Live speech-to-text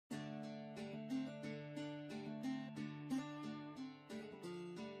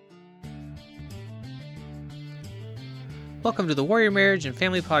Welcome to the Warrior Marriage and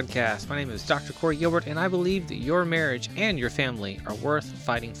Family Podcast. My name is Dr. Corey Gilbert, and I believe that your marriage and your family are worth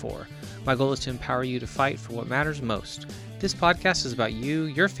fighting for. My goal is to empower you to fight for what matters most. This podcast is about you,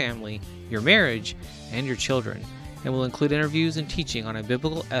 your family, your marriage, and your children, and will include interviews and teaching on a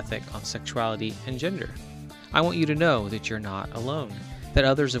biblical ethic on sexuality and gender. I want you to know that you're not alone, that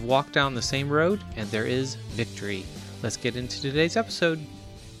others have walked down the same road, and there is victory. Let's get into today's episode.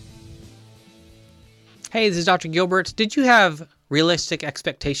 Hey, this is Dr. Gilbert. Did you have realistic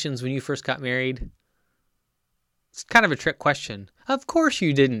expectations when you first got married? It's kind of a trick question. Of course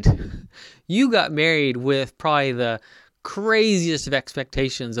you didn't. You got married with probably the craziest of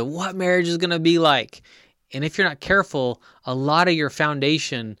expectations of what marriage is going to be like. And if you're not careful, a lot of your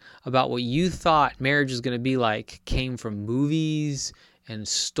foundation about what you thought marriage is going to be like came from movies and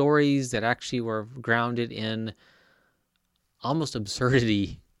stories that actually were grounded in almost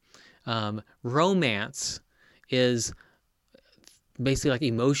absurdity. Romance is basically like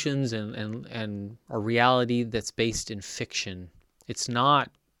emotions and a reality that's based in fiction. It's not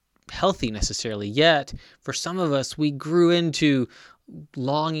healthy necessarily, yet for some of us, we grew into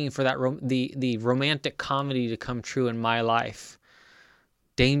longing for that the romantic comedy to come true in my life.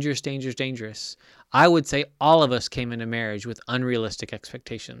 Dangerous, dangerous, dangerous. I would say all of us came into marriage with unrealistic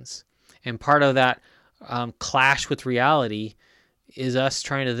expectations. And part of that clash with reality is us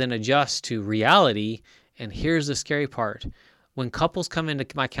trying to then adjust to reality. And here's the scary part. When couples come into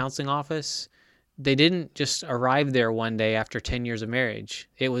my counseling office, they didn't just arrive there one day after 10 years of marriage.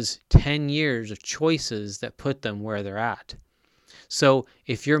 It was 10 years of choices that put them where they're at. So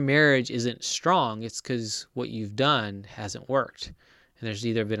if your marriage isn't strong, it's because what you've done hasn't worked. And there's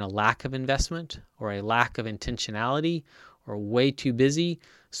either been a lack of investment or a lack of intentionality or way too busy.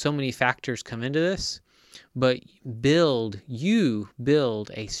 So many factors come into this. But you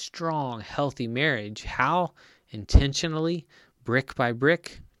build a strong, healthy marriage. How? Intentionally, brick by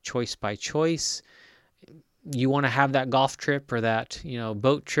brick, choice by choice. You want to have that golf trip or that,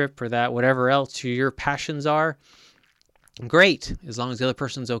 boat trip or that whatever else your passions are. Great, as long as the other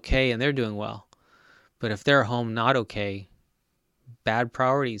person's okay and they're doing well. But if they're home not okay, bad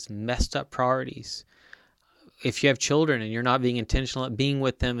priorities, messed up priorities. If you have children and you're not being intentional at being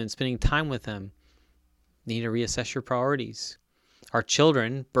with them and spending time with them, you need to reassess your priorities. Our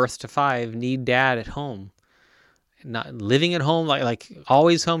children, birth to 5, need dad at home. Not living at home, like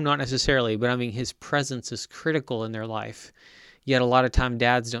always home, not necessarily, but his presence is critical in their life. Yet a lot of time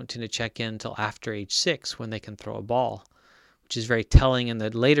dads don't tend to check in until after age 6 when they can throw a ball, which is very telling in the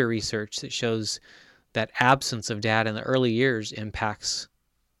later research that shows that absence of dad in the early years impacts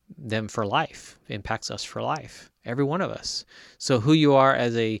them for life, impacts us for life, every one of us. So who you are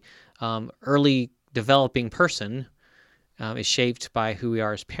as a early developing person is shaped by who we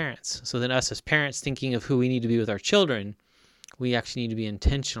are as parents. So then us as parents thinking of who we need to be with our children, we actually need to be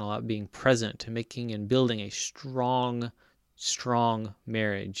intentional about being present and making and building a strong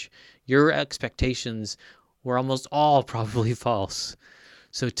marriage. Your expectations were almost all probably false.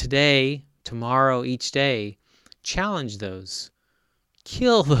 So today, tomorrow, each day, challenge those,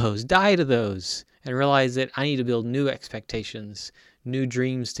 kill those, die to those, and realize that I need to build new expectations, new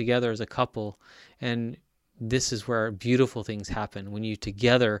dreams together as a couple. And this is where beautiful things happen. When you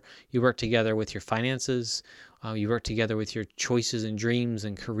work together with your finances, you work together with your choices and dreams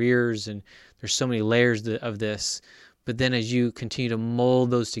and careers, and there's so many layers of this. But then as you continue to mold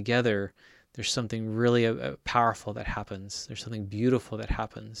those together, there's something really powerful that happens. There's something beautiful that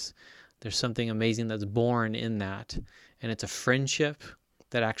happens. There's something amazing that's born in that. And it's a friendship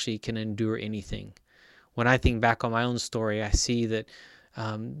that actually can endure anything. When I think back on my own story, I see that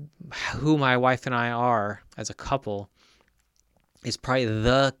who my wife and I are as a couple is probably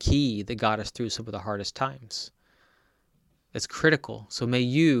the key that got us through some of the hardest times. It's critical. So may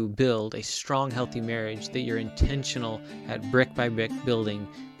you build a strong, healthy marriage, that you're intentional at brick by brick building,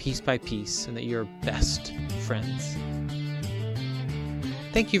 piece by piece, and that you're best friends.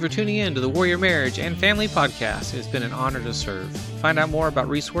 Thank you for tuning in to the Warrior Marriage and Family Podcast. It has been an honor to serve. Find out more about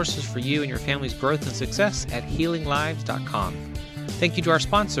resources for you and your family's growth and success at healinglives.com. Thank you to our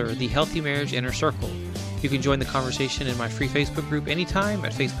sponsor, the Healthy Marriage Inner Circle. You can join the conversation in my free Facebook group anytime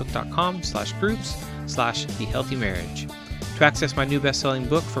at facebook.com/groups/thehealthymarriage. To access my new best-selling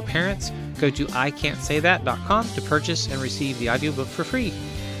book for parents, go to ican'tsaythat.com to purchase and receive the audiobook for free.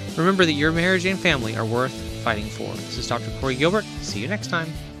 Remember that your marriage and family are worth fighting for. This is Dr. Corey Gilbert. See you next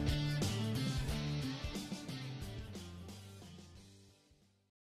time.